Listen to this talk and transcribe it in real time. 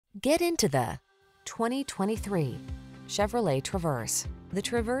Get into the 2023 Chevrolet Traverse. The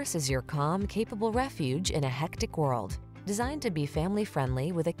Traverse is your calm, capable refuge in a hectic world. Designed to be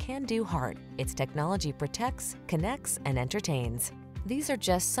family-friendly with a can-do heart, its technology protects, connects, and entertains. These are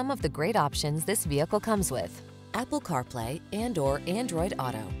just some of the great options this vehicle comes with: Apple CarPlay and/or Android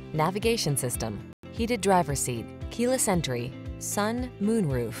Auto, navigation system, heated driver's seat, keyless entry, sun,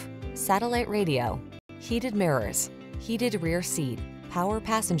 moonroof, satellite radio, heated mirrors, heated rear seat, power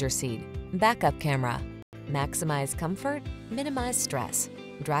passenger seat, backup camera. Maximize comfort, minimize stress.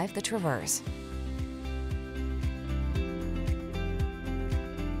 Drive the Traverse.